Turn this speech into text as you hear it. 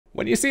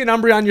When you see an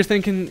Umbreon, you're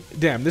thinking,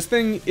 damn, this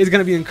thing is going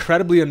to be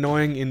incredibly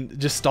annoying and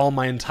just stall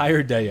my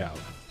entire day out.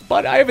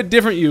 But I have a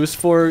different use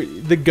for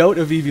the GOAT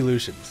of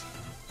evolutions.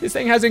 This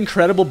thing has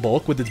incredible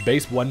bulk with its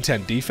base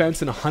 110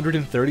 defense and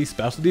 130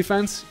 special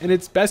defense, and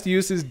its best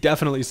use is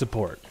definitely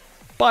support.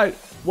 But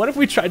what if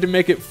we tried to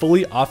make it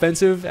fully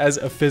offensive as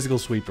a physical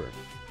sweeper?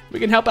 We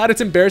can help out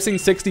its embarrassing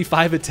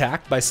 65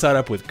 attack by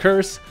setup with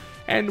Curse,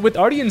 and with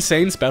already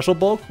insane special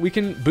bulk, we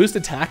can boost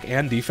attack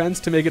and defense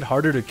to make it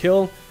harder to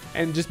kill,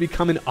 and just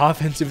become an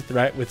offensive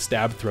threat with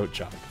Stab Throat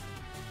Chop.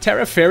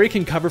 Terra Fairy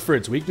can cover for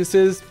its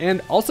weaknesses,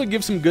 and also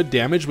give some good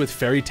damage with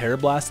Fairy Terra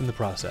Blast in the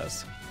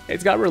process.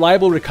 It's got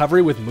reliable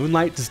recovery with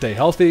Moonlight to stay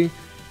healthy,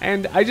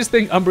 and I just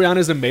think Umbreon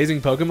is an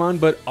amazing Pokemon,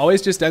 but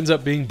always just ends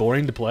up being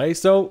boring to play,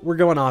 so we're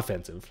going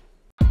offensive.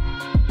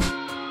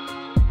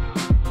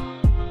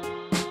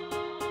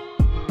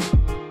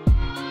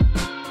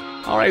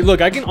 Alright, look,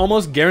 I can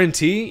almost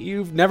guarantee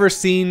you've never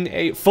seen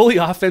a fully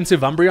offensive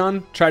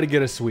Umbreon try to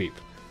get a sweep.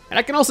 And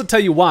I can also tell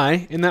you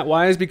why, and that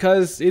why is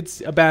because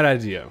it's a bad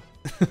idea.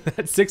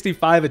 That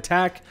 65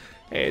 attack,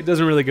 it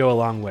doesn't really go a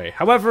long way.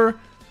 However,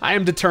 I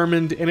am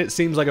determined, and it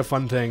seems like a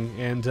fun thing,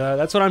 and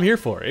that's what I'm here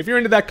for. If you're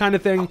into that kind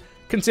of thing,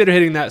 consider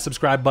hitting that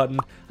subscribe button.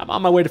 I'm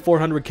on my way to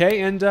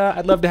 400k, and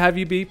I'd love to have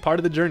you be part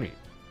of the journey.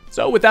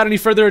 So without any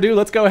further ado,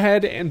 let's go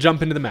ahead and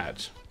jump into the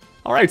match.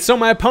 Alright, so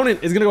my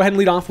opponent is going to go ahead and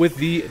lead off with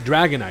the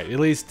Dragonite, at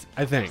least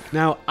I think.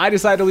 Now, I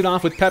decided to lead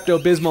off with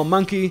Pepto-Bismol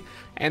Monkey,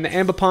 and the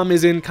Ambipom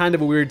is in kind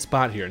of a weird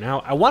spot here.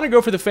 Now, I want to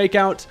go for the Fake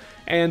Out,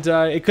 and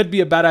it could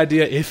be a bad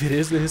idea if it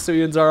is the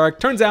Hisuian Zoroark.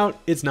 Turns out,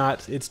 it's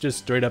not. It's just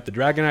straight up the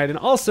Dragonite, and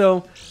also,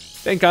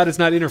 thank God it's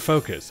not Inner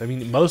Focus. I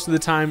mean, most of the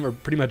time, or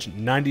pretty much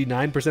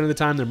 99% of the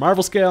time, they're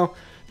Marvel Scale,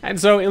 and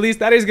so at least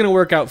that is going to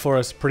work out for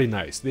us pretty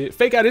nice. The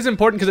Fake Out is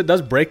important because it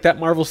does break that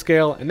Marvel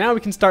Scale, and now we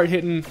can start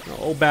hitting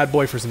old bad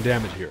boy for some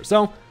damage here.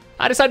 So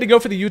I decided to go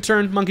for the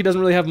U-turn. Monkey doesn't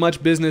really have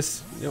much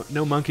business,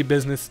 no monkey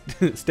business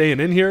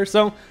staying in here,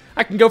 so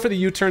I can go for the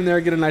U-turn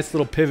there, get a nice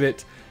little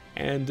pivot,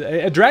 and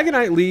a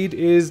Dragonite lead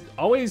is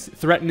always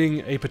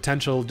threatening a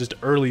potential just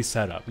early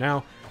setup.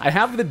 Now, I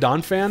have the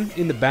Donphan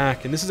in the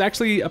back, and this is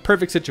actually a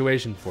perfect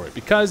situation for it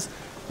because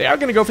they are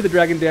going to go for the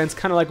Dragon Dance,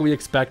 kind of like we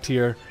expect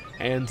here.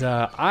 And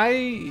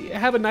I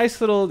have a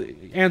nice little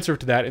answer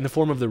to that in the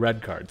form of the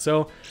red card.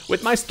 So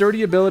with my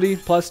sturdy ability,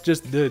 plus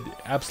just the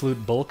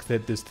absolute bulk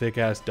that this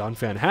thick-ass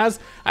Donphan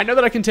has, I know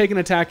that I can take an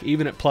attack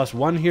even at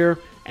 +1 here.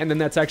 And then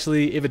that's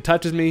actually, if it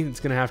touches me, it's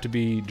going to have to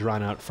be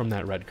drawn out from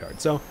that red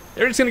card. So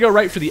they're just going to go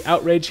right for the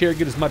Outrage here,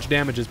 get as much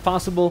damage as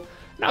possible.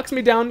 Knocks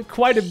me down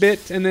quite a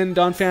bit, and then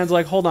Donphan's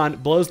like, hold on,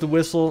 blows the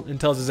whistle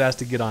and tells his ass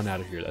to get on out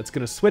of here. That's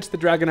going to switch the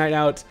Dragonite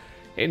out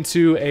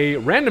into a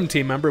random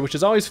team member, which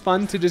is always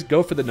fun to just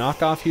go for the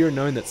knockoff here,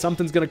 knowing that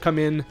something's going to come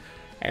in,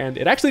 and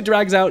it actually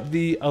drags out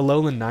the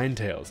Alolan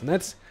Ninetales, and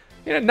that's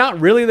not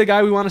really the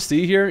guy we want to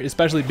see here,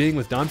 especially being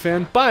with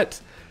Donphan,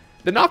 but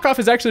the knockoff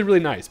is actually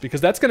really nice,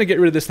 because that's going to get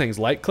rid of this thing's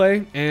Light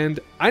Clay, and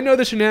I know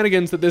the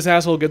shenanigans that this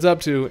asshole gets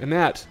up to, and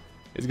that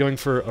is going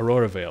for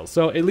Aurora Veil.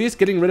 So at least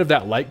getting rid of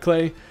that Light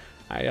Clay,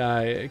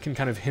 I can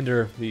kind of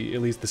hinder at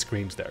least the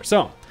screens there.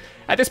 So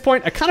at this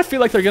point, I kind of feel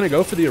like they're going to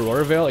go for the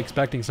Aurora Veil,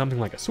 expecting something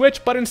like a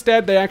switch, but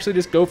instead they actually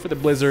just go for the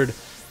Blizzard,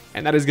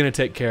 and that is going to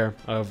take care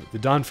of the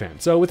Donphan.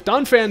 So with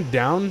Donphan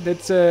down,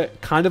 it's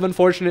kind of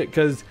unfortunate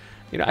because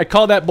I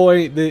call that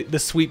boy the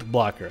sweep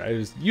blocker.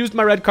 I used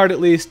my red card at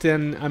least,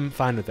 and I'm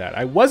fine with that.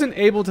 I wasn't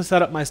able to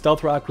set up my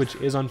Stealth Rock, which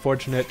is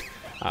unfortunate,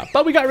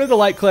 but we got rid of the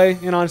Light Clay,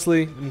 and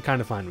honestly, I'm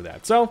kind of fine with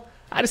that. So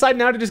I decide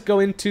now to just go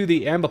into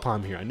the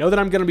Ambipom here. I know that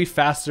I'm going to be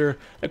faster.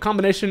 The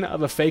combination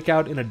of a Fake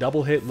Out and a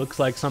double hit looks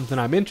like something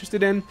I'm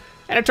interested in,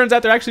 and it turns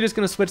out they're actually just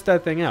going to switch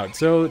that thing out.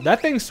 So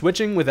that thing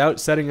switching without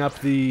setting up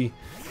the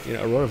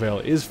Aurora Veil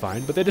is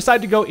fine, but they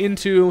decide to go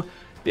into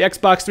the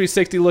Xbox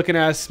 360 looking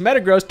ass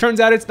Metagross. Turns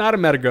out it's not a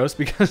Metagross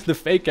because the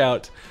Fake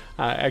Out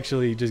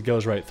actually just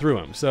goes right through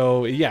him.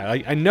 So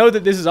yeah, I know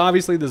that this is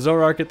obviously the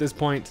Zoroark at this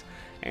point,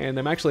 and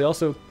I'm actually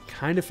also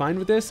kind of fine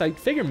with this. I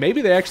figure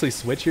maybe they actually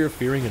switch here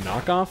fearing a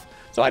knockoff.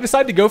 So I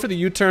decided to go for the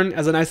U-turn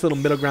as a nice little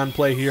middle ground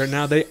play here.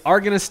 Now they are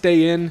going to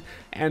stay in,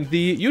 and the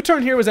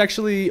U-turn here was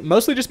actually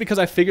mostly just because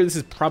I figured this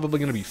is probably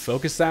going to be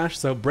Focus Sash.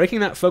 So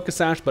breaking that Focus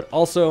Sash, but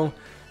also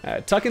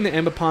tucking the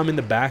Ambipom in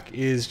the back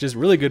is just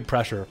really good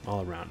pressure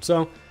all around.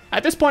 So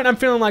at this point, I'm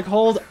feeling like,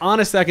 hold on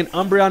a second,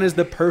 Umbreon is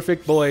the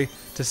perfect boy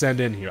to send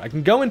in here. I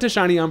can go into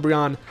Shiny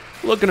Umbreon,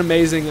 looking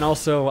amazing, and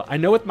also I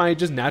know with my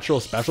just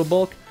natural special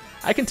bulk,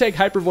 I can take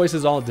Hyper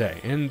Voices all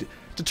day, and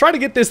to try to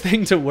get this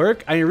thing to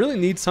work, I really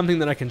need something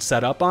that I can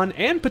set up on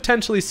and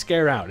potentially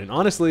scare out. And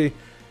honestly,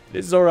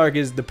 this Zoroark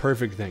is the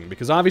perfect thing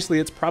because obviously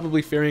it's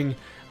probably fearing,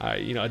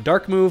 a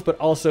dark move, but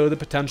also the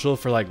potential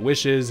for like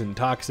Wishes and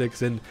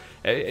Toxics, and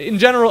in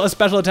general, a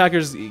special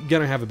attacker's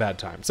gonna have a bad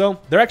time. So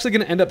they're actually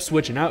gonna end up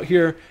switching out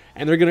here,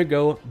 and they're gonna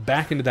go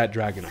back into that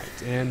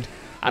Dragonite. And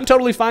I'm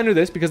totally fine with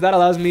this because that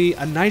allows me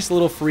a nice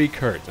little free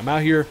Curd. I'm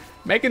out here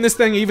making this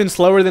thing even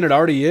slower than it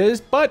already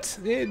is, but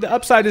the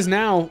upside is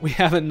now we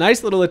have a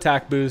nice little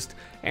attack boost,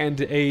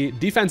 and a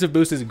defensive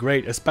boost is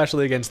great,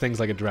 especially against things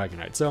like a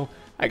Dragonite. So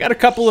I got a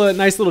couple of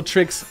nice little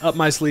tricks up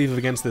my sleeve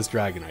against this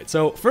Dragonite.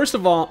 So first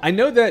of all, I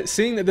know that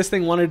seeing that this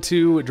thing wanted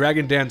to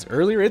Dragon Dance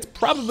earlier, it's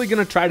probably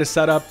going to try to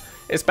set up,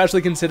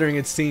 especially considering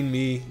it's seen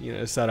me,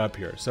 set up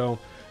here. So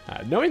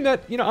knowing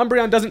that,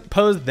 Umbreon doesn't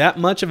pose that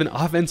much of an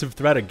offensive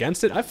threat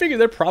against it, I figure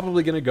they're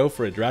probably going to go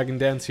for a Dragon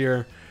Dance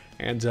here.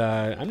 And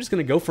I'm just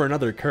going to go for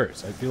another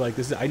Curse. I feel like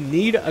I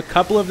need a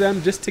couple of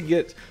them just to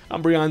get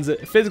Umbreon's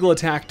physical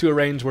attack to a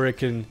range where it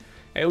can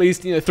at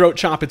least, throat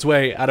chop its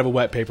way out of a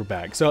wet paper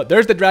bag. So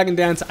there's the Dragon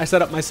Dance. I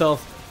set up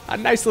myself a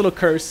nice little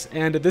Curse.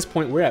 And at this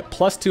point, we're at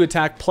 +2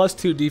 attack,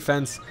 +2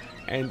 defense.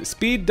 And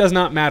speed does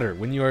not matter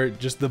when you are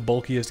just the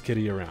bulkiest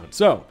kitty around.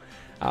 So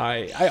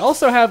I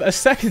also have a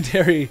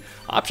secondary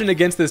option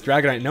against this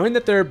Dragonite, knowing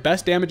that their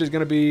best damage is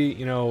going to be,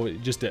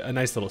 just a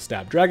nice little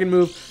stab. Dragon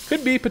move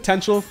could be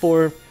potential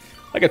for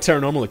like a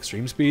Terra Normal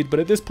Extreme Speed, but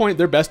at this point,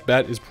 their best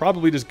bet is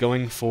probably just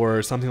going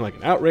for something like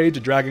an Outrage, a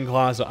Dragon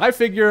Claw. So I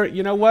figure,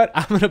 you know what,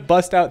 I'm going to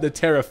bust out the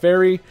Terra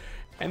Fairy,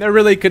 and there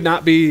really could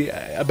not be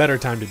a better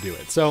time to do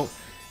it. So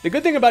the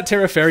good thing about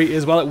Terra Fairy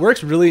is, while it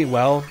works really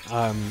well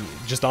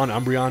just on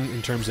Umbreon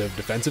in terms of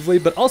defensively,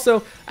 but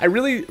also I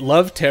really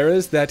love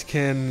Terras that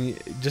can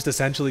just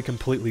essentially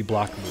completely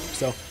block moves.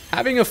 So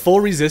having a full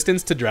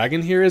resistance to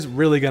Dragon here is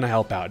really going to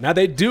help out. Now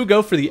they do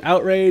go for the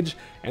Outrage,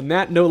 and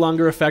that no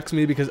longer affects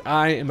me because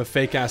I am a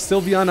fake-ass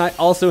Sylveon. I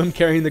also am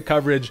carrying the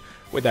coverage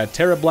with that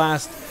Terra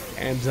Blast,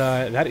 and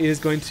that is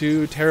going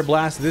to Terra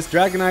Blast this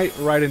Dragonite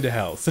right into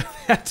hell. So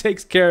that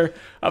takes care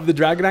of the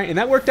Dragonite, and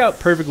that worked out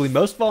perfectly,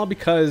 most of all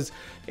because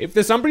if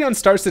this Umbreon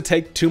starts to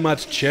take too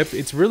much chip,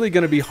 it's really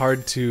going to be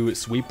hard to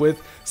sweep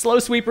with. Slow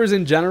sweepers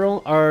in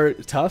general are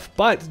tough,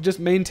 but just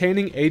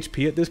maintaining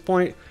HP at this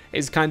point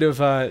is kind of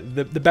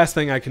the best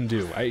thing I can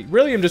do. I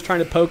really am just trying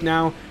to poke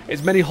now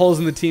as many holes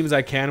in the team as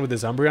I can with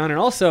this Umbreon, and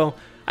also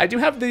I do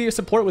have the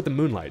support with the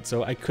Moonlight,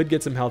 so I could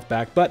get some health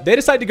back, but they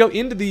decide to go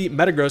into the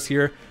Metagross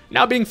here.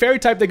 Now being Fairy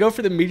type, they go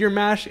for the Meteor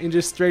Mash and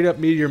just straight up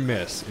Meteor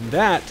Miss, and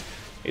that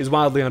is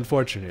wildly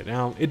unfortunate.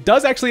 Now, it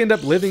does actually end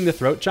up living the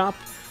Throat Chop,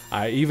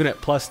 even at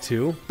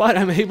 +2, but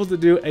I'm able to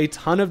do a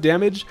ton of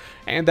damage,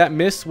 and that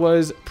miss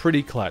was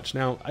pretty clutch.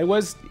 Now, I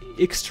was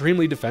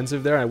extremely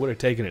defensive there. I would have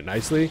taken it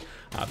nicely,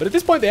 but at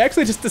this point, they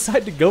actually just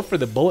decide to go for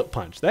the Bullet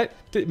Punch.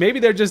 Maybe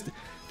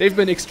they've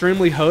been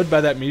extremely hoed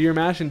by that Meteor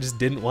Mash and just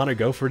didn't want to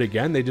go for it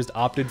again. They just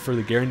opted for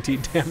the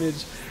guaranteed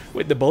damage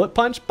with the Bullet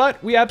Punch,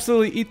 but we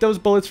absolutely eat those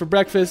bullets for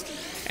breakfast,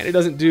 and it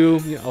doesn't do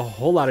a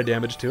whole lot of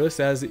damage to us,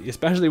 as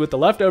especially with the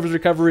leftovers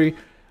recovery,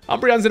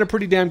 Umbreon's in a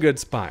pretty damn good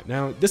spot.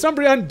 Now, this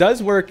Umbreon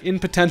does work in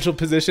potential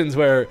positions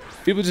where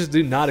people just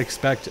do not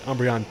expect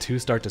Umbreon to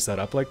start to set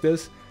up like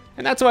this,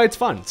 and that's why it's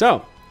fun.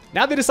 So,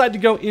 now they decide to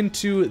go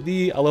into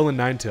the Alolan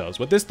Ninetales.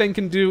 What this thing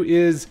can do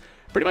is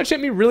pretty much hit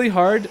me really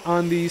hard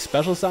on the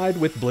special side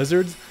with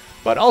Blizzards,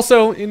 but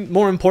also,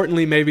 more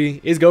importantly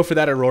maybe, is go for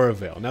that Aurora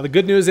Veil. Now the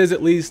good news is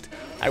at least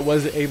I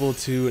was able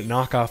to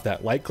knock off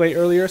that Light Clay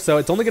earlier, so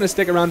it's only going to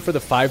stick around for the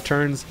 5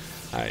 turns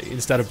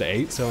instead of the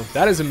 8, so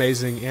that is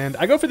amazing. And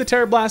I go for the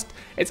Terra Blast.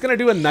 It's going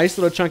to do a nice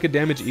little chunk of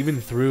damage even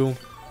through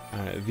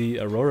the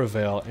Aurora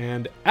Veil,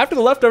 and after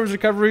the leftovers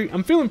recovery,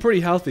 I'm feeling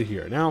pretty healthy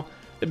here. Now,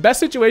 the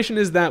best situation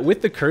is that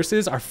with the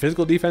curses, our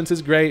physical defense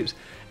is great,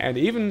 and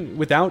even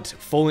without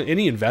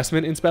any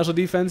investment in special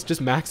defense,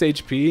 just max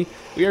HP,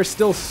 we are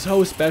still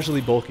so specially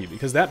bulky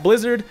because that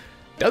Blizzard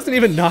doesn't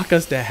even knock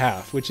us to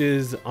half, which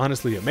is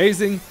honestly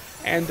amazing,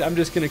 and I'm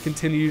just going to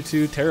continue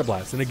to Terra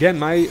Blast. And again,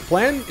 my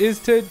plan is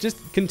to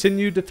just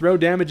continue to throw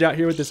damage out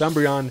here with this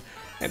Umbreon,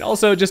 and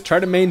also just try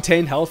to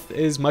maintain health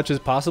as much as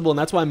possible, and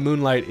that's why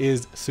Moonlight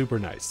is super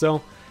nice.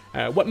 So,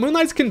 what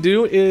Moonlights can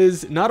do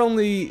is not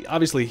only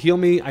obviously heal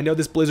me, I know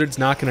this Blizzard's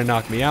not going to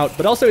knock me out,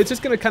 but also it's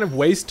just going to kind of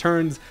waste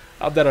turns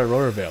of that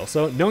Aurora Veil.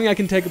 So knowing I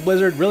can take a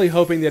Blizzard, really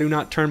hoping they do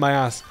not turn my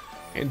ass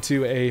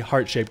into a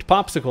heart-shaped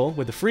popsicle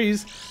with a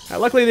freeze.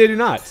 Luckily they do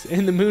not,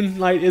 and the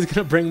Moonlight is going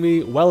to bring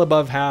me well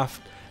above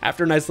half.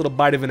 After a nice little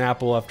bite of an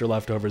apple after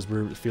leftovers,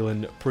 we're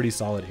feeling pretty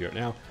solid here.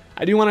 Now,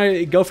 I do want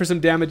to go for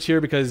some damage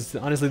here because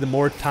honestly the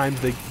more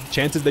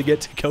chances they get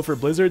to go for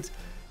Blizzards,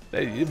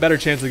 the better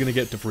chance they're going to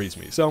get to freeze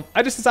me. So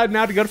I just decided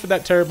now to go for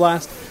that Terra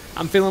Blast.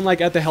 I'm feeling like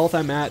at the health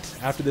I'm at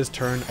after this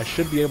turn, I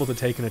should be able to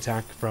take an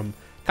attack from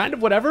kind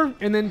of whatever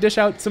and then dish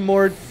out some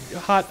more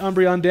hot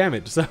Umbreon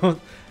damage. So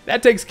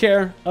that takes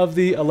care of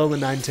the Alolan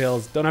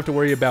Ninetales. Don't have to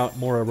worry about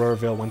more Aurora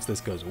Veil once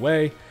this goes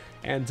away.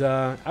 And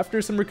after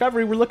some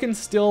recovery, we're looking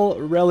still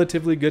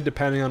relatively good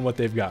depending on what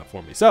they've got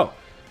for me. So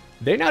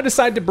they now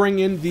decide to bring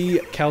in the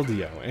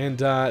Keldeo, and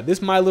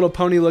this My Little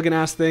Pony looking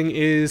ass thing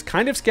is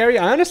kind of scary.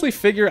 I honestly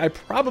figure I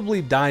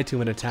probably die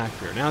to an attack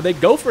here. Now they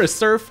go for a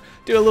Surf,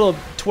 do a little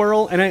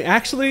twirl, and I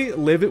actually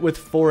live it with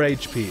 4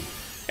 HP.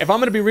 If I'm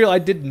going to be real, I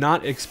did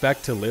not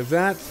expect to live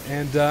that,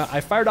 and I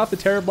fired off the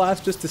Terra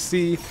Blast just to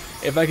see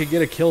if I could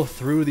get a kill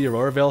through the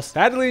Aurora Veil.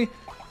 Sadly,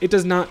 it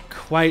does not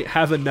quite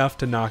have enough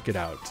to knock it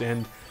out,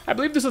 and I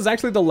believe this was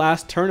actually the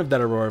last turn of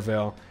that Aurora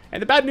Veil.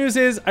 And the bad news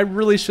is, I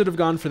really should have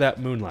gone for that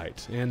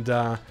Moonlight. And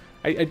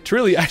I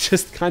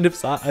just kind of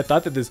thought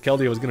that this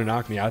Keldeo was going to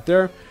knock me out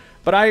there.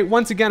 But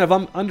once again, I've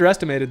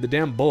underestimated the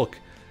damn bulk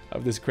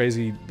of this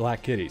crazy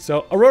black kitty.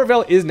 So Aurora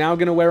Veil is now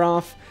going to wear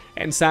off.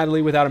 And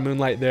sadly, without a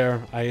Moonlight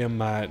there, I am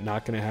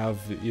not going to have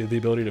the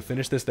ability to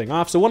finish this thing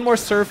off. So one more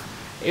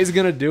Surf is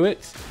going to do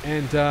it.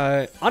 And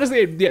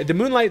honestly, the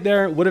Moonlight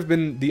there would have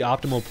been the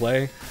optimal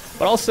play.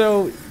 But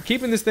also,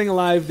 keeping this thing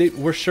alive, they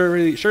were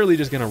surely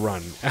just going to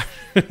run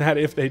after that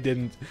if they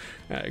didn't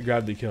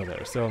grab the kill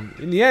there. So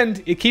in the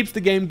end, it keeps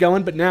the game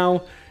going. But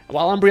now,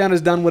 while Umbreon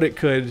has done what it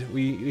could,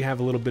 we have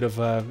a little bit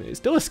of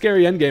still a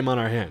scary endgame on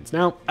our hands.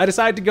 Now, I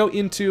decided to go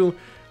into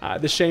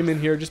the Shaman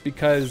here just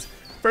because...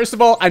 First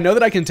of all, I know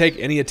that I can take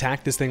any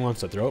attack this thing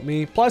wants to throw at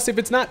me. Plus, if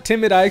it's not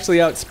timid, I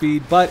actually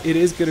outspeed, but it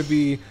is going to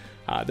be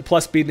the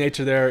plus speed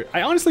nature there.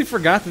 I honestly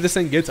forgot that this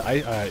thing gets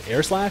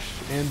Air Slash,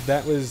 and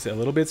that was a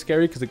little bit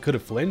scary because it could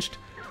have flinched.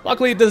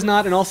 Luckily, it does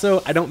not, and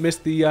also, I don't miss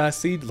the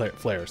Seed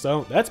Flare,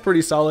 so that's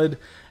pretty solid.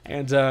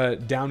 And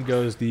down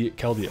goes the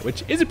Keldeo,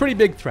 which is a pretty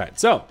big threat.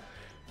 So,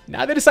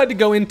 now they decide to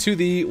go into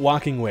the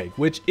Walking Wake,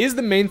 which is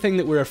the main thing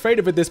that we're afraid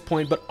of at this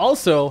point, but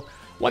also...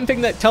 One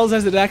thing that tells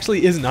us it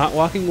actually is not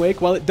Walking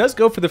Wake, while it does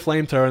go for the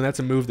Flamethrower, and that's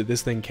a move that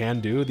this thing can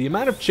do, the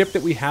amount of chip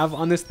that we have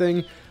on this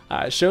thing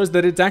shows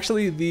that it's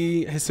actually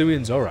the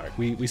Hisuian Zoroark.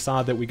 We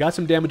saw that we got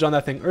some damage on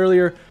that thing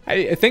earlier.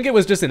 I think it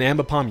was just an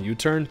Ambipom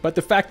U-turn, but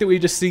the fact that we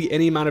just see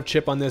any amount of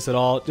chip on this at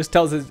all just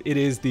tells us it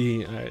is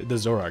the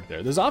Zoroark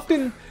there. There's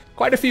often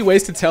quite a few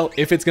ways to tell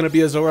if it's going to be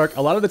a Zoroark.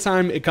 A lot of the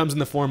time it comes in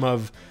the form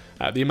of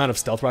the amount of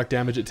Stealth Rock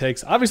damage it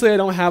takes. Obviously I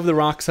don't have the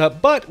rocks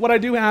up, but what I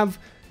do have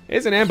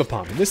is an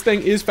Ambipom, and this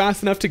thing is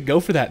fast enough to go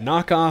for that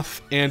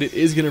knockoff, and it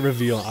is going to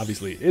reveal,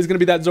 obviously. It is going to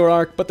be that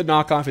Zoroark, but the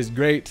knockoff is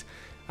great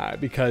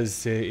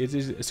because it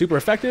is super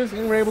effective,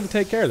 and we're able to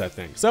take care of that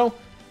thing. So,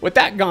 with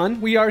that gone,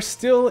 we are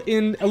still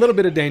in a little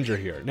bit of danger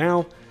here.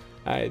 Now,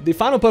 the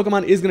final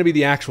Pokemon is going to be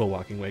the actual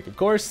Walking Wake, of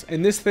course,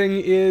 and this thing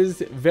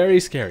is very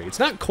scary. It's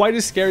not quite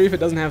as scary if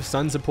it doesn't have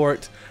Sun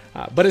support,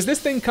 but as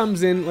this thing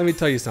comes in, let me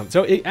tell you something.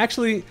 So, it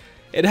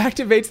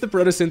activates the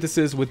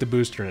photosynthesis with the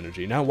booster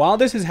energy. Now, while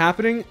this is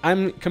happening,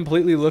 I'm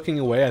completely looking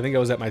away. I think I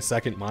was at my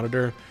second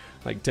monitor,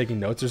 like taking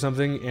notes or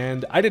something,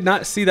 and I did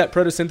not see that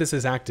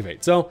photosynthesis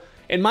activate. So,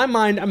 in my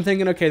mind, I'm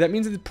thinking, okay, that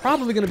means it's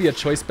probably going to be a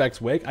Choice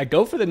Specs Wake. I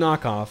go for the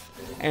knockoff,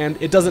 and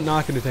it doesn't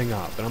knock anything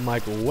off. And I'm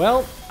like,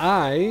 well,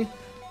 I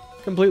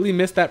completely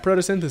missed that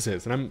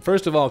photosynthesis. And I'm,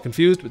 first of all,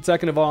 confused, but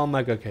second of all, I'm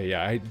like, okay,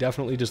 yeah, I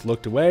definitely just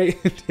looked away,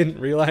 didn't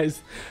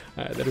realize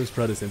that it was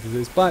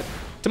photosynthesis. But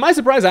to my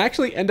surprise, I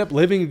actually end up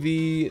living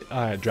the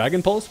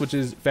Dragon Pulse, which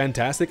is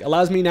fantastic.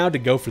 Allows me now to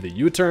go for the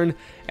U-turn,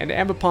 and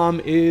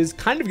Ambipom is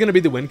kind of going to be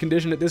the win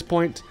condition at this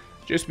point,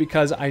 just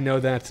because I know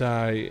that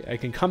I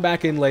can come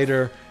back in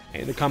later,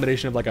 and the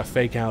combination of like a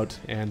fake out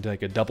and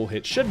like a double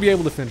hit should be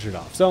able to finish it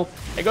off. So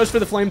it goes for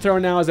the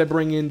Flamethrower now as I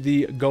bring in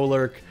the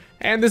Golurk.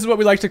 And this is what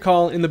we like to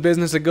call in the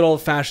business a good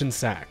old-fashioned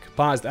sack.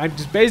 Pause. I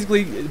just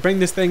basically bring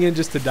this thing in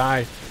just to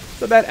die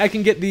so that I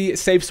can get the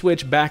safe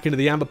switch back into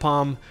the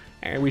Ambipom,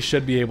 and we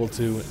should be able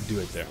to do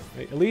it there.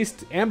 At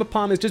least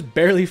Ambipom is just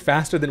barely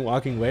faster than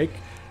Walking Wake,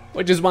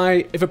 which is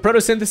why if a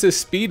photosynthesis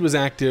speed was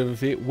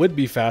active, it would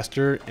be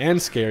faster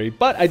and scary,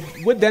 but I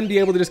would then be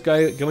able to just go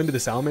into the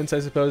Salamence,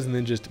 I suppose, and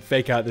then just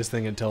fake out this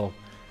thing until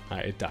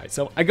it dies.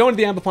 So I go into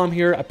the Ambipom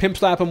here, I Pimp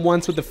Slap him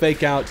once with the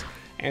fake out,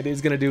 and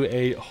it's going to do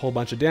a whole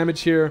bunch of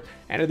damage here.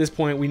 And at this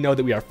point, we know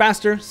that we are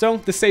faster, so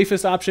the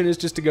safest option is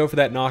just to go for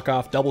that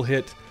knockoff. Double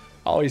hit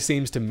always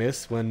seems to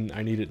miss when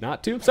I need it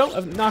not to. So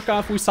a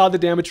knockoff, we saw the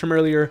damage from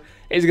earlier,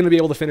 is going to be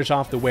able to finish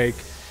off the Wake.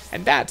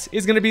 And that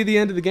is going to be the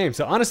end of the game.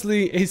 So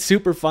honestly, a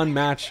super fun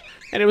match.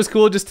 And it was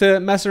cool just to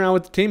mess around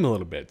with the team a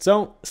little bit.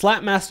 So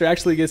Slapmaster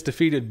actually gets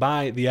defeated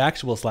by the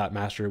actual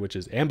Slapmaster, which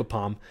is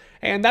Ambipom.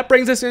 And that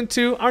brings us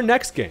into our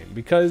next game,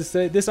 because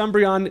this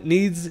Umbreon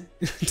needs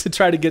to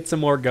try to get some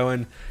more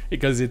going,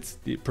 because it's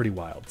pretty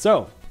wild.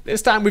 So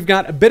this time we've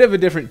got a bit of a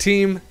different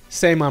team,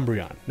 same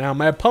Umbreon. Now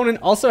my opponent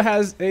also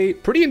has a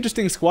pretty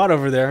interesting squad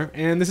over there,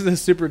 and this is a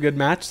super good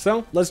match,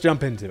 so let's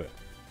jump into it.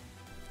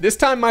 This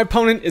time my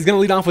opponent is going to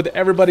lead off with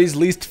everybody's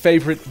least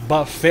favorite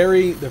buff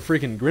fairy, the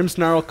freaking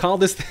Grimmsnarl. Call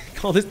this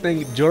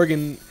thing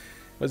Jorgen,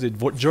 was it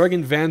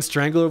Jorgen Van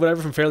Strangle or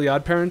whatever from Fairly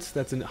Odd Parents?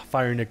 That's a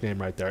fire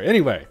nickname right there.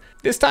 Anyway,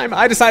 this time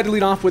I decided to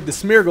lead off with the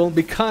Smeargle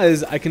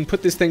because I can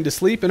put this thing to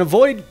sleep and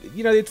avoid,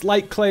 you know, its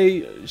light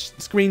clay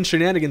screen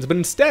shenanigans, but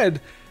instead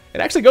it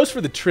actually goes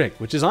for the trick,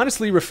 which is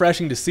honestly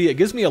refreshing to see. It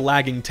gives me a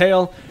lagging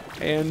tail,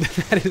 and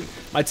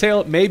my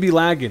tail may be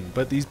lagging,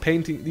 but these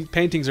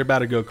paintings are about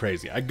to go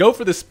crazy. I go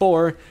for the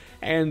Spore,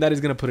 and that is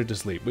going to put it to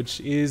sleep,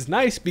 which is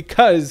nice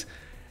because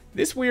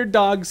this weird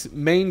dog's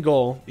main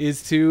goal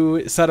is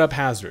to set up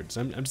hazards.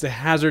 I'm just a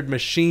hazard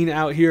machine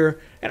out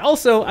here, and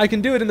also I can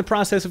do it in the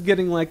process of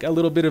getting like a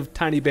little bit of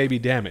tiny baby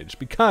damage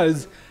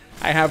because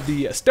I have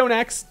the Stone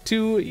Axe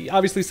to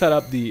obviously set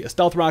up the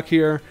Stealth Rock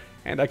here,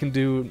 and I can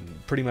do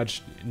pretty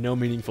much no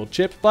meaningful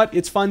chip, but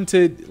it's fun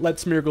to let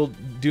Smeargle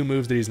do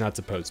moves that he's not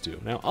supposed to.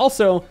 Now,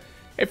 also,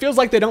 it feels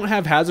like they don't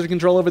have hazard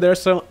control over there,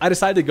 so I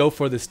decided to go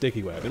for the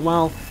Sticky Web. And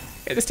while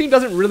this team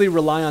doesn't really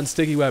rely on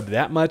Sticky Web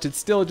that much, it's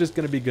still just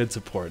going to be good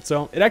support.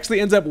 So it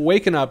actually ends up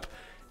waking up.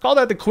 Call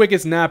that the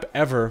quickest nap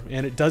ever,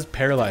 and it does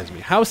paralyze me.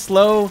 How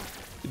slow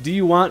do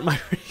you want my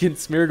freaking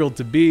Smeargle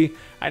to be?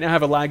 I now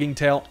have a lagging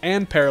tail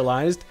and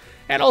paralyzed.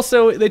 And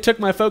also, they took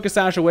my Focus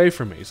Sash away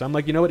from me. So I'm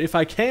like, you know what, if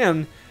I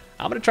can,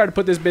 I'm going to try to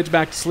put this bitch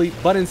back to sleep.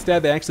 But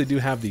instead, they actually do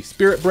have the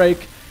Spirit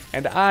Break.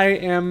 And I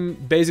am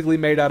basically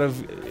made out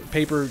of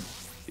paper,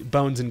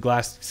 bones, and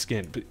glass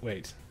skin. But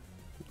wait,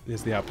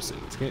 it's the opposite.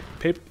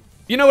 Paper.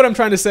 You know what I'm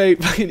trying to say?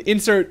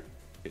 Insert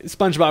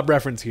SpongeBob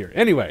reference here.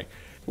 Anyway,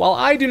 while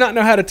I do not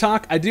know how to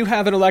talk, I do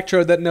have an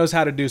Electrode that knows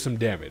how to do some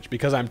damage.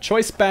 Because I'm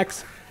Choice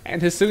Specs,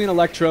 and Hisuian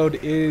Electrode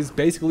is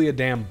basically a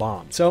damn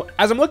bomb. So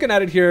as I'm looking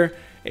at it here,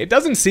 it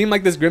doesn't seem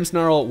like this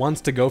Grimmsnarl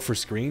wants to go for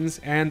screens,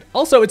 and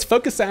also its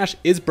Focus Sash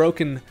is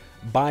broken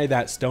by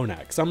that Stone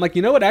Axe. So I'm like,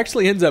 you know what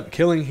actually ends up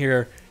killing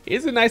here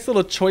is a nice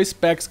little Choice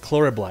Specs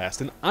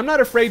Chloroblast, and I'm not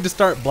afraid to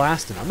start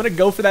blasting. I'm going to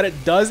go for that.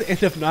 It does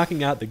end up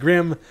knocking out the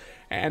Grimm,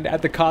 and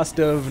at the cost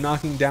of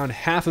knocking down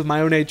half of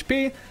my own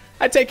HP,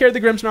 I take care of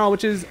the Grimmsnarl,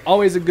 which is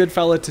always a good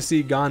fella to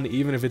see gone,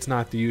 even if it's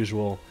not the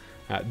usual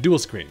dual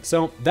screen.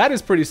 So that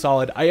is pretty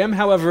solid. I am,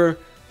 however,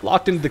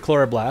 locked into the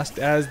Chloroblast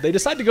as they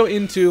decide to go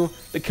into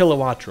the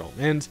Kilowattrel.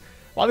 And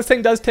while this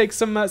thing does take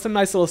some nice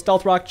little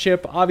Stealth Rock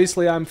chip,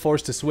 obviously I'm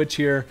forced to switch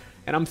here.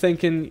 And I'm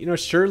thinking, you know,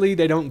 surely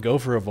they don't go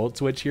for a Volt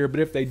Switch here, but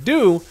if they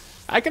do,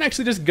 I can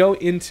actually just go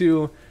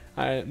into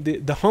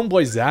the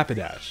Homeboy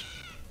Zapadash.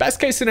 Best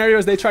case scenario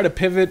is they try to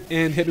pivot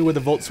and hit me with a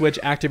Volt Switch,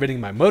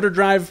 activating my Motor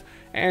Drive,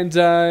 and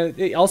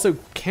they also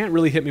can't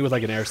really hit me with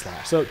like an Air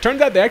Slash. So it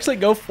turns out they actually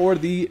go for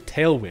the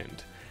Tailwind.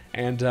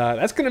 And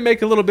that's going to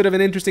make a little bit of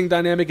an interesting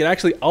dynamic. It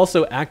actually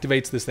also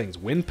activates this thing's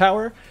wind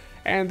power.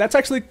 And that's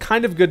actually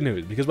kind of good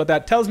news, because what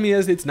that tells me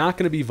is it's not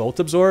going to be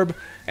Volt Absorb,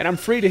 and I'm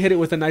free to hit it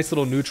with a nice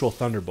little neutral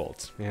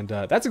Thunderbolt. And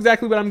that's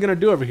exactly what I'm going to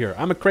do over here.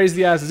 I'm a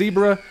crazy-ass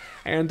zebra,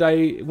 and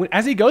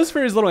as he goes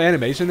for his little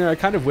animation there, I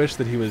kind of wish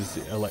that he was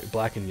like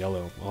black and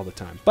yellow all the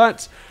time.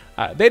 But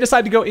they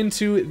decide to go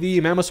into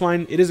the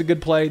Mamoswine. It is a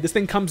good play. This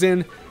thing comes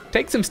in,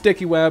 takes some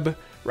Sticky Web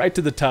right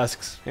to the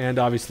tusks, and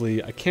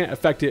obviously I can't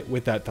affect it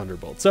with that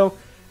Thunderbolt. So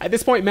at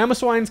this point,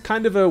 Mamoswine's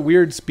kind of a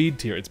weird speed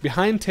tier. It's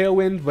behind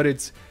Tailwind, but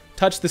it's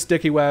touched the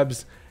Sticky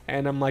Webs,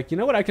 and I'm like, you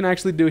know what I can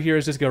actually do here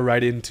is just go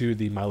right into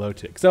the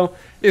Milotic. So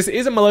this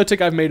is a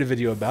Milotic I've made a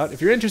video about.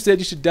 If you're interested,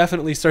 you should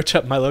definitely search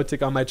up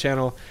Milotic on my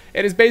channel.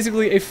 It is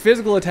basically a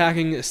physical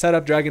attacking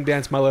setup Dragon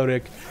Dance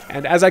Milotic,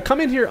 and as I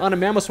come in here on a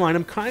Mamoswine,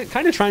 I'm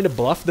kind of trying to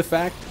bluff the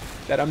fact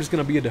that I'm just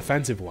going to be a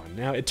defensive one.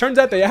 Now, it turns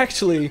out they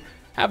actually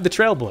have the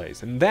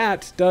Trailblaze, and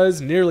that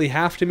does nearly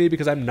half to me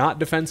because I'm not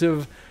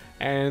defensive,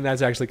 and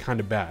that's actually kind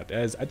of bad,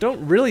 as I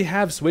don't really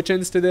have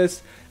switch-ins to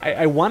this.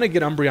 I want to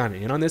get Umbreon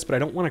in on this, but I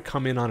don't want to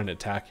come in on an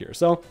attack here.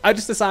 So I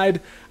just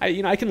decide,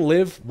 I can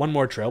live one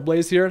more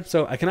Trailblaze here,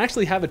 so I can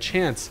actually have a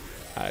chance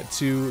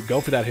to go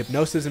for that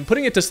Hypnosis, and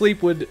putting it to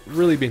sleep would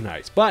really be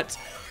nice. But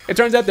it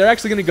turns out they're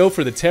actually going to go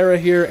for the Terra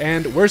here,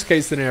 and worst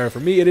case scenario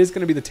for me, it is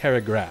going to be the Terra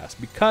Grass,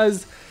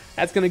 because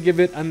that's going to give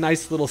it a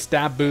nice little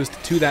stab boost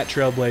to that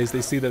Trailblaze.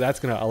 They see that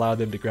that's going to allow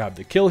them to grab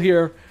the kill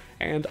here,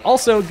 and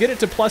also get it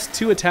to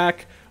 +2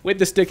 attack with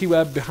the Sticky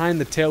Web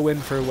behind the Tailwind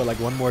for, what, like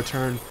one more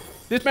turn.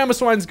 This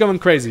Mamoswine's going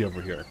crazy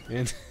over here.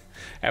 And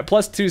at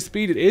 +2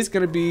 speed, it is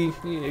going to be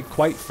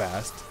quite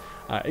fast.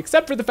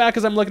 Except for the fact,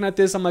 as I'm looking at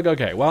this, I'm like,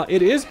 okay, well,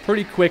 it is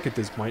pretty quick at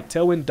this point.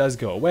 Tailwind does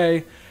go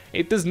away.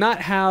 It does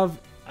not have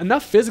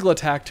enough physical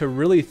attack to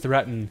really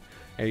threaten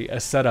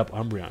a setup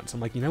Umbreon. So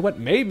I'm like, you know what,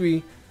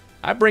 maybe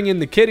I bring in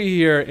the kitty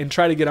here and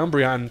try to get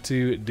Umbreon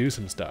to do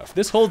some stuff.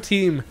 This whole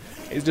team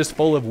is just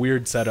full of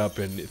weird setup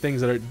and things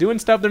that are doing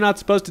stuff they're not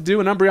supposed to do,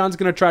 and Umbreon's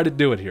going to try to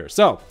do it here.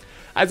 So,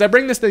 as I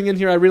bring this thing in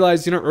here, I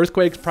realize,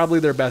 Earthquake's probably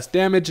their best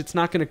damage. It's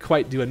not going to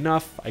quite do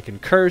enough. I can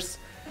Curse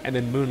and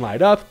then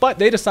Moonlight up, but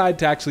they decide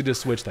to actually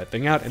just switch that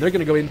thing out, and they're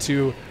going to go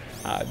into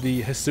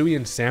the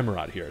Hisuian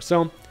Samurott here.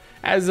 So,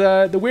 as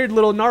the weird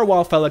little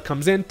Narwhal fella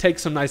comes in,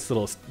 takes some nice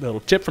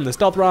little chip from the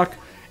Stealth Rock,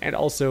 and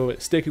also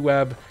Sticky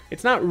Web.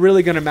 It's not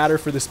really going to matter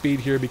for the speed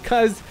here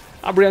because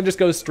Umbreon just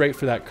goes straight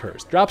for that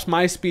Curse. Drops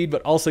my speed,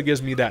 but also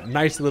gives me that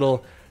nice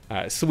little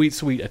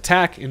sweet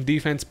attack and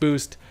defense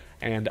boost.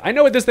 And I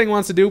know what this thing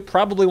wants to do.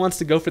 Probably wants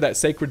to go for that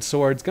Sacred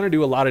Sword. It's going to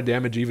do a lot of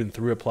damage even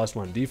through a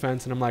 +1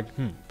 defense. And I'm like,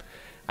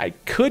 I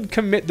could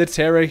commit the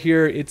Terra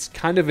here. It's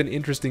kind of an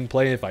interesting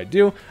play if I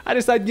do. I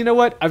decide, you know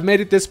what? I've made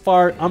it this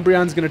far.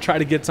 Umbreon's going to try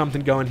to get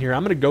something going here.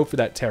 I'm going to go for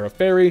that Terra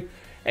Fairy.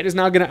 It is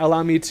now going to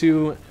allow me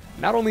to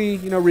not only,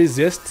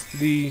 resist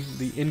the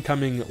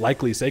incoming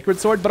likely Sacred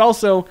Sword, but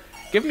also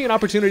give me an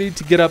opportunity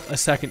to get up a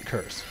second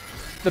Curse.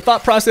 The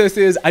thought process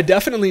is I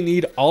definitely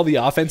need all the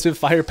offensive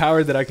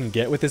firepower that I can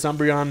get with this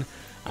Umbreon,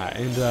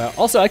 and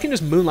also I can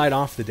just Moonlight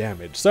off the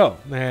damage. So,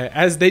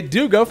 as they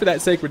do go for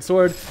that Sacred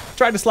Sword,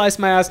 try to slice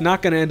my ass,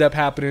 not going to end up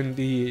happening.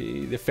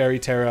 The Fairy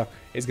Terra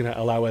is going to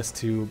allow us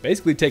to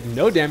basically take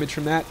no damage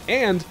from that,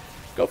 and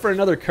go for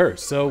another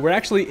Curse. So we're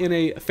actually in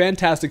a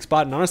fantastic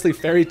spot, and honestly,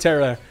 Fairy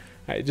Terra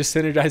it just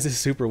synergizes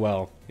super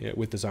well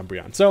with this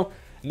Umbreon. So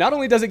not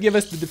only does it give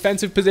us the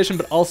defensive position,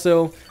 but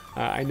also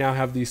I now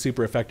have the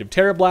super effective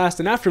Terra Blast,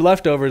 and after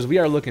leftovers, we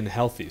are looking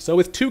healthy. So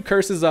with 2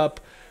 curses up,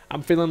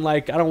 I'm feeling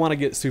like I don't want to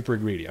get super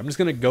greedy. I'm just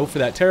going to go for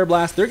that Terra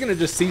Blast. They're going to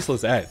just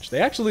Ceaseless Edge. They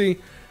actually,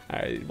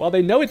 while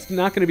they know it's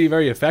not going to be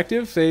very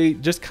effective, they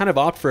just kind of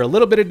opt for a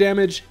little bit of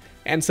damage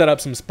and set up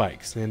some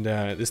spikes. And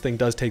this thing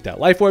does take that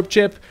Life Orb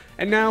chip,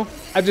 and now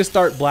I just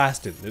start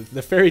blasting.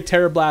 The Fairy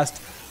Terra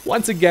Blast,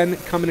 once again,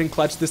 coming in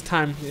clutch, this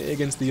time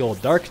against the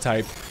old Dark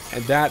type,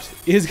 and that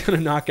is going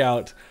to knock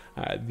out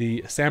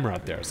the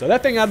Samurott there. So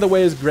that thing out of the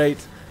way is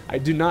great. I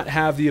do not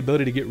have the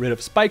ability to get rid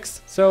of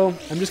spikes, so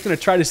I'm just going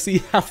to try to see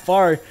how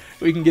far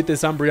we can get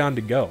this Umbreon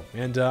to go.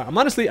 And I'm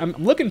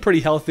looking pretty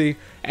healthy,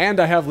 and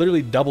I have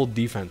literally double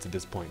defense at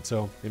this point,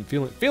 so I'm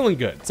feeling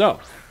good. So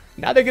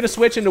now they get to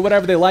switch into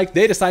whatever they like.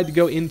 They decide to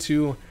go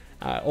into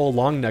old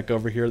Long Neck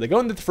over here. They go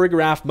into the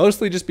Farigiraf,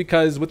 mostly just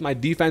because with my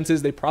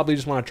defenses, they probably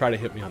just want to try to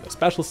hit me on the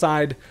special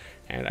side.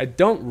 And I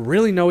don't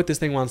really know what this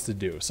thing wants to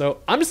do.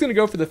 So I'm just going to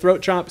go for the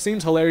Throat Chop.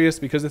 Seems hilarious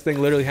because this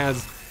thing literally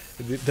has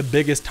the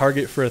biggest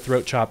target for a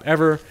Throat Chop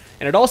ever.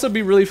 And it'd also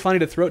be really funny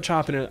to Throat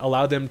Chop and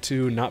allow them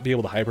to not be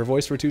able to Hyper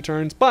Voice for 2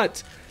 turns.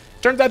 But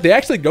turns out they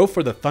actually go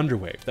for the Thunder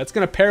Wave. That's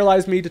going to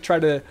paralyze me to try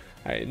to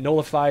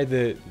nullify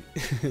the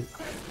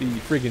the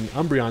friggin'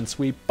 Umbreon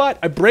sweep. But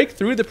I break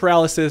through the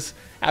paralysis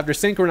after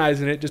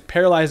synchronizing it, just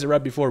paralyze it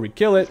right before we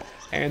kill it,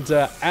 and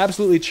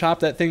absolutely chop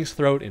that thing's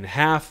throat in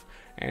half.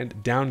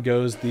 And down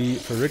goes the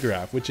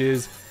Farigiraf, which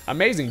is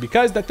amazing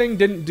because that thing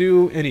didn't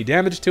do any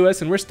damage to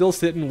us, and we're still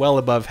sitting well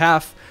above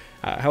half.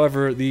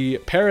 However, the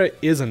Para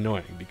is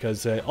annoying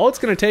because all it's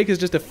going to take is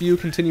just a few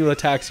continual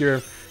attacks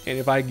here, and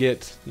if I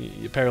get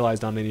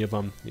paralyzed on any of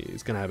them,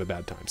 it's going to have a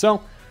bad time.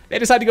 So they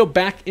decide to go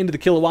back into the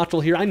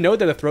Kilowattrel here. I know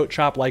that a Throat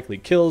Chop likely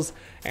kills,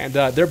 and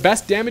their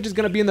best damage is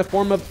going to be in the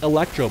form of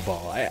Electro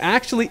Ball. I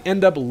actually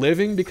end up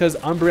living because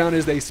Umbreon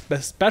is a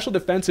special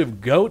defensive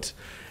goat,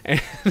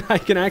 and I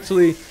can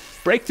actually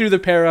break through the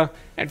Para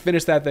and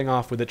finish that thing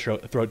off with a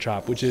Throat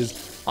Chop, which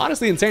is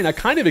honestly insane. I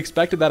kind of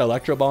expected that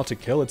Electro Ball to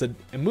kill. It's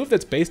a move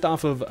that's based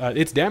off of,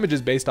 its damage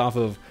is based off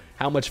of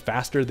how much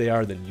faster they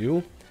are than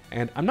you,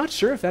 and I'm not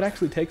sure if that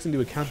actually takes into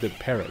account the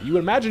Para. You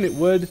would imagine it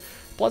would,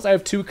 plus I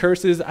have 2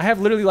 curses. I have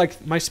literally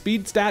like, my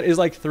speed stat is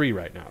like 3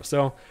 right now,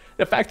 so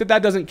the fact that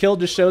that doesn't kill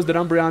just shows that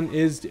Umbreon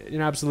is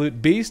an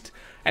absolute beast,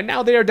 and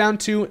now they are down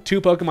to 2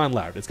 Pokemon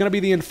left. It's going to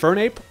be the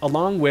Infernape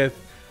along with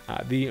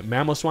the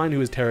Mamoswine,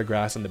 who is Terra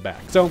Grass in the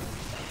back. So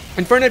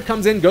Infernape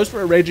comes in, goes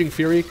for a Raging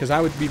Fury, because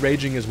I would be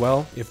raging as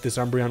well if this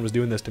Umbreon was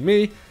doing this to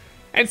me.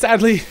 And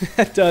sadly,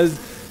 that does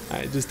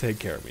just take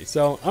care of me.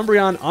 So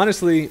Umbreon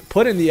honestly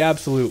put in the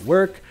absolute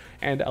work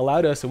and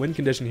allowed us a win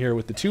condition here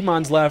with the 2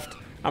 Mons left.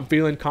 I'm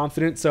feeling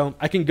confident, so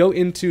I can go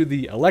into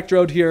the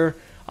Electrode here.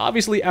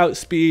 Obviously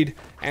outspeed,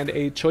 and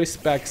a Choice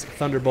Specs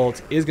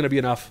Thunderbolt is going to be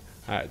enough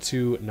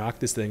to knock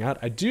this thing out.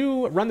 I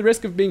do run the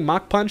risk of being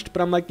Mach Punched, but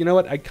I'm like, you know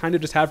what? I kind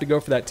of just have to go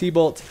for that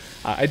T-Bolt.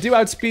 I do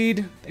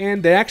outspeed,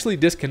 and they actually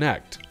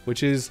disconnect,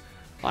 which is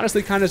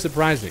honestly kind of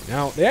surprising.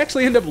 Now, they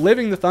actually end up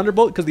living the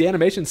Thunderbolt because the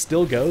animation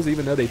still goes,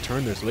 even though they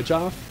turn their switch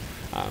off.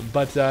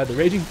 But the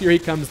Raging Fury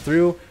comes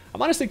through.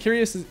 I'm honestly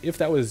curious if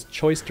that was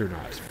choiced or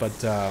not.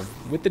 But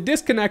with the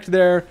disconnect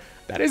there,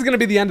 that is going to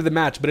be the end of the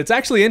match. But it's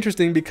actually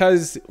interesting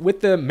because with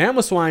the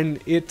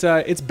Mamoswine,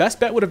 its best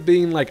bet would have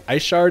been like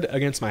Ice Shard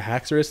against my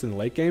Haxorus in the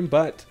late game,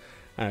 but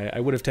I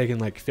would have taken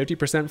like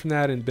 50% from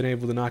that and been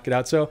able to knock it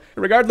out. So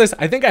regardless,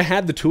 I think I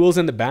had the tools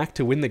in the back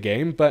to win the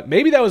game, but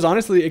maybe that was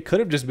honestly, it could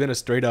have just been a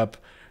straight up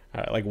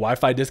like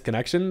Wi-Fi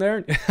disconnection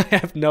there. I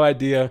have no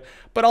idea.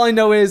 But all I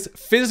know is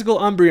physical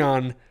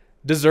Umbreon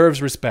deserves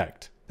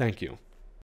respect. Thank you.